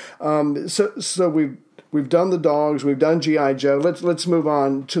time. So we've done the dogs, we've done G.I. Joe. Let's move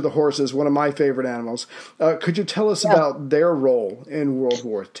on to the horses, one of my favorite animals. Could you tell us about their role in World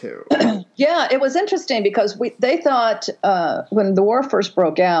War II? Yeah, it was interesting because they thought when the war first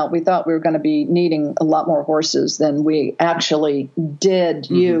broke out, we thought we were going to be needing a lot more horses than we actually did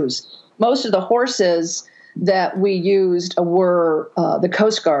use. Most of the horses that we used were the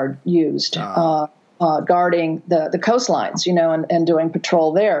Coast Guard used. Guarding the coastlines, and doing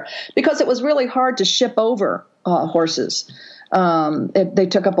patrol there, because it was really hard to ship over horses. They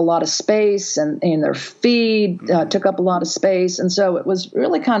took up a lot of space, and their feed took up a lot of space, and so it was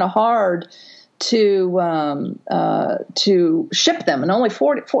really kind of hard to ship them. And only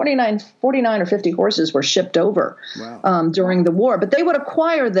 49 or 50 horses were shipped over during the war. But they would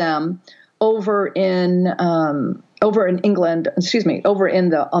acquire them over in England,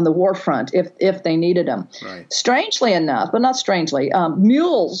 on the war front if they needed them. Right. Strangely enough, but not strangely,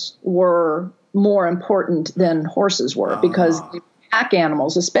 mules were more important than horses were because the pack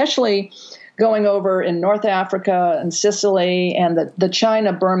animals, especially going over in North Africa and Sicily and the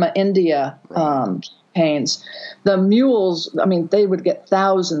China, Burma, India campaigns, the mules, they would get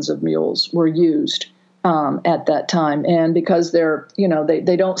thousands of mules were used at that time. And because they're,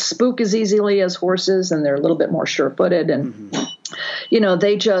 they don't spook as easily as horses, and they're a little bit more sure-footed, and,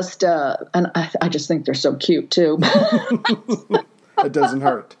 they just, and I just think they're so cute too. It doesn't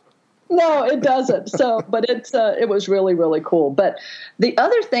hurt. No, it doesn't. So, but it was really, really cool. But the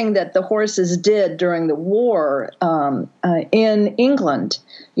other thing that the horses did during the war in England,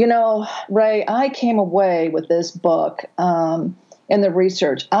 Ray, I came away with this book in the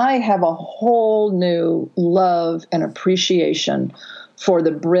research. I have a whole new love and appreciation for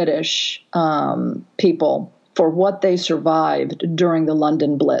the British people, for what they survived during the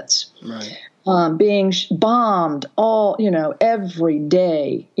London Blitz. Right. Being bombed every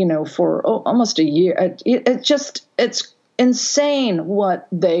day, for almost a year. It's insane what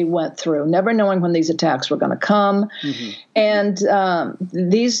they went through, never knowing when these attacks were going to come. Mm-hmm. And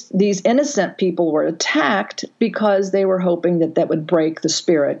these innocent people were attacked because they were hoping that would break the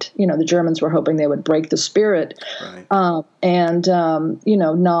spirit. The Germans were hoping they would break the spirit, right.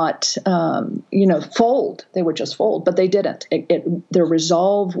 Not fold. They would just fold, but they didn't. Their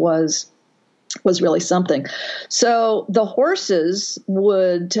resolve was really something. So the horses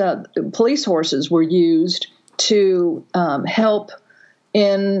police horses were used to help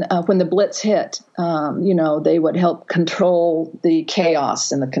in when the Blitz hit. They would help control the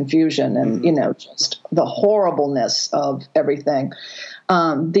chaos and the confusion and, just the horribleness of everything.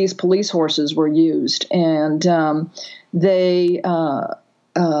 These police horses were used, and they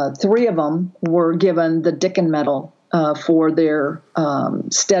 3 of them were given the Dickon Medal for their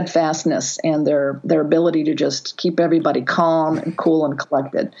steadfastness and their ability to just keep everybody calm and cool and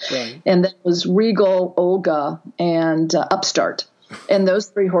collected. Right. And that was Regal, Olga, and Upstart. And those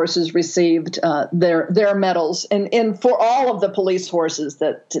 3 horses received their medals, and for all of the police horses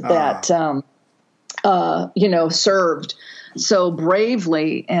that served so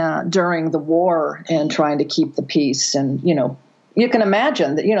bravely during the war and trying to keep the peace. And you can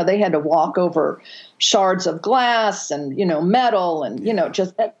imagine that they had to walk over shards of glass and metal, and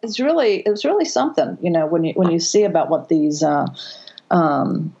just it was really something when you see about what these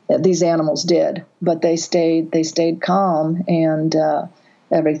animals did. But they stayed calm and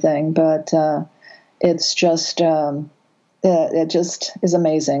everything. But it's just it just is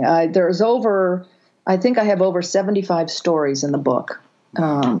amazing. I think I have over 75 stories in the book,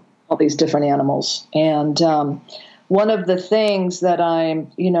 all these different animals. And one of the things that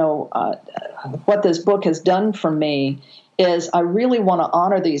what this book has done for me is I really want to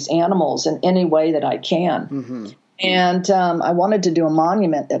honor these animals in any way that I can. Mm-hmm. And I wanted to do a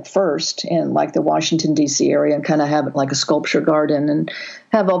monument at first in like the Washington, D.C. area, and kind of have it like a sculpture garden and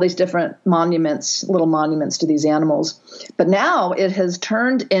have all these different monuments, little monuments to these animals. But now it has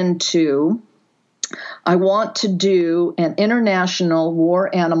turned into, I want to do an international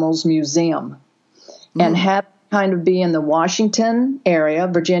war animals museum and have kind of be in the Washington area,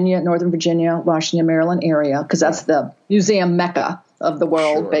 Virginia, Northern Virginia, Washington, Maryland area, because that's the museum mecca of the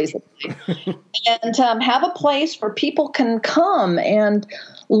world, basically. And have a place where people can come and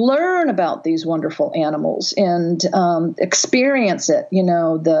learn about these wonderful animals and experience it,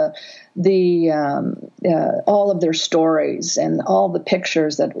 all of their stories and all the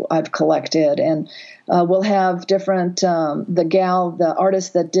pictures that I've collected. And we'll have different, the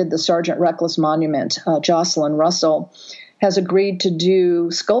artist that did the Sergeant Reckless Monument, Jocelyn Russell, has agreed to do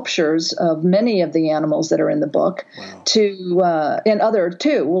sculptures of many of the animals that are in the book. Wow. And other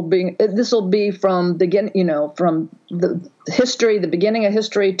too this will be from from the history, the beginning of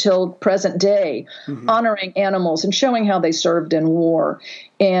history till present day, honoring animals and showing how they served in war.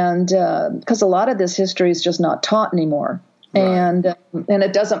 And because a lot of this history is just not taught anymore. Right. And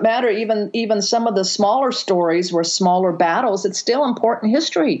it doesn't matter. Even some of the smaller stories were smaller battles. It's still important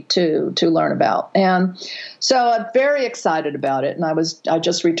history to learn about. And so I'm very excited about it. And I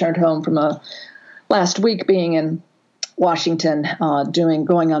just returned home from last week being in Washington,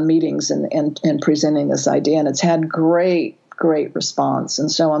 going on meetings and presenting this idea, and it's had great response.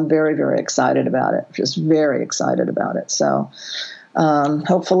 And so I'm very, very excited about it, just very excited about it. So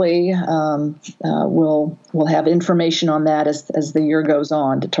hopefully we'll have information on that as the year goes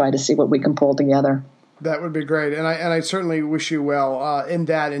on to try to see what we can pull together. That would be great, and I certainly wish you well in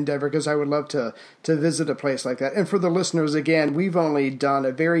that endeavor, because I would love to visit a place like that. And for the listeners, again, we've only done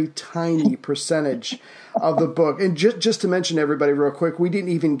a very tiny percentage of the book. And just to mention everybody real quick, we didn't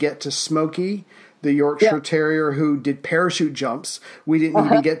even get to Smokey, the Yorkshire Terrier who did parachute jumps. We didn't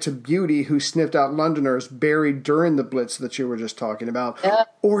even get to Beauty, who sniffed out Londoners buried during the Blitz that you were just talking about,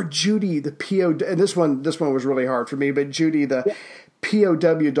 or Judy, the PO. And this one was really hard for me, but Judy, the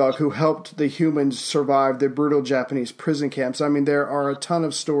POW dog who helped the humans survive the brutal Japanese prison camps. I mean, there are a ton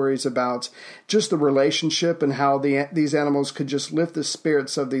of stories about just the relationship and how these animals could just lift the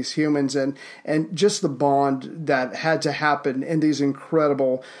spirits of these humans, and just the bond that had to happen in these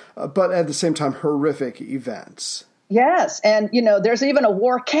incredible, but at the same time horrific events. Yes, and there's even a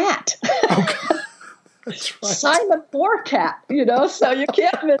war cat. Okay. That's right. Simon War Cat, so you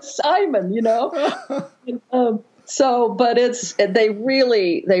can't miss Simon, So, but they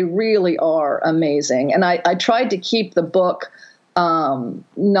really are amazing. And I tried to keep the book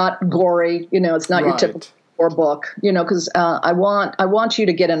not gory. It's not your typical war book. Because I want you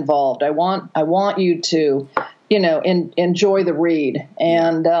to get involved. I want you to enjoy the read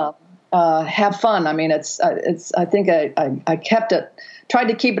and have fun. I mean, I think I tried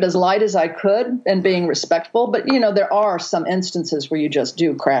to keep it as light as I could and being respectful. But there are some instances where you just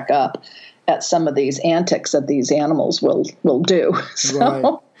do crack up at some of these antics that these animals will do.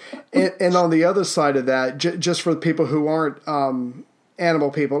 So. Right. And on the other side of that, just for the people who aren't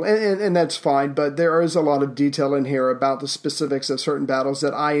animal people, and that's fine, but there is a lot of detail in here about the specifics of certain battles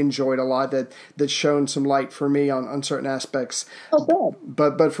that I enjoyed a lot, that shone some light for me on certain aspects. Oh, good.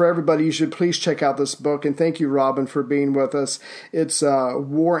 But for everybody, you should please check out this book, and thank you, Robin, for being with us. It's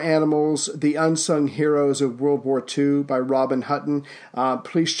War Animals, The Unsung Heroes of World War II by Robin Hutton.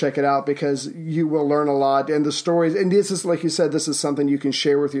 Please check it out, because you will learn a lot, and the stories, and this is, like you said, this is something you can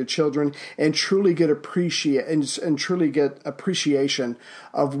share with your children and truly get appreciation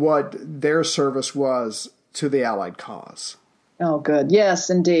of what their service was to the Allied cause. Oh, good. Yes,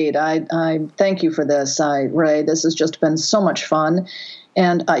 indeed. I thank you for this, Ray. This has just been so much fun.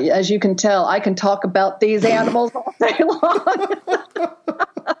 And as you can tell, I can talk about these animals all day long.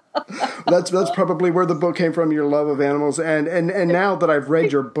 That's probably where the book came from, your love of animals. And now that I've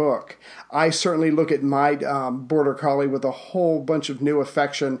read your book, I certainly look at my Border Collie with a whole bunch of new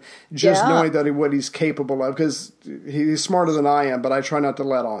affection, just knowing what he's capable of, because he's smarter than I am, but I try not to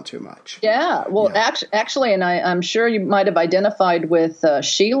let on too much. Yeah, well, actually, and I'm sure you might have identified with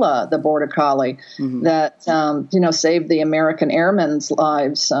Sheila, the Border Collie, that, saved the American airmen's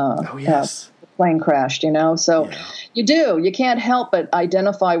lives. Oh, yes. Plane crashed, so you can't help but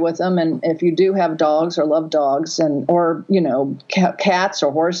identify with them. And if you do have dogs or love dogs or cats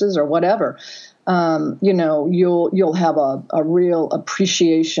or horses or whatever, you'll have a real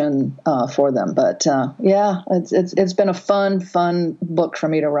appreciation for them. But it's been a fun book for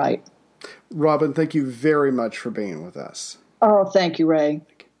me to write. Robin, thank you very much for being with us. Oh, thank you, Ray.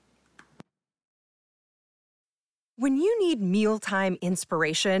 When you need mealtime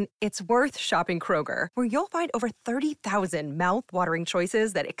inspiration, it's worth shopping Kroger, where you'll find over 30,000 mouth-watering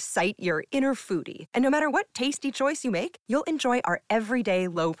choices that excite your inner foodie. And no matter what tasty choice you make, you'll enjoy our everyday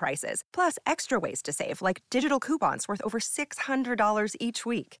low prices, plus extra ways to save, like digital coupons worth over $600 each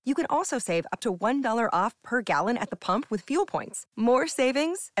week. You can also save up to $1 off per gallon at the pump with fuel points. More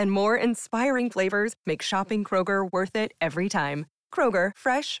savings and more inspiring flavors make shopping Kroger worth it every time. Kroger,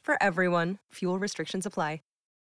 fresh for everyone. Fuel restrictions apply.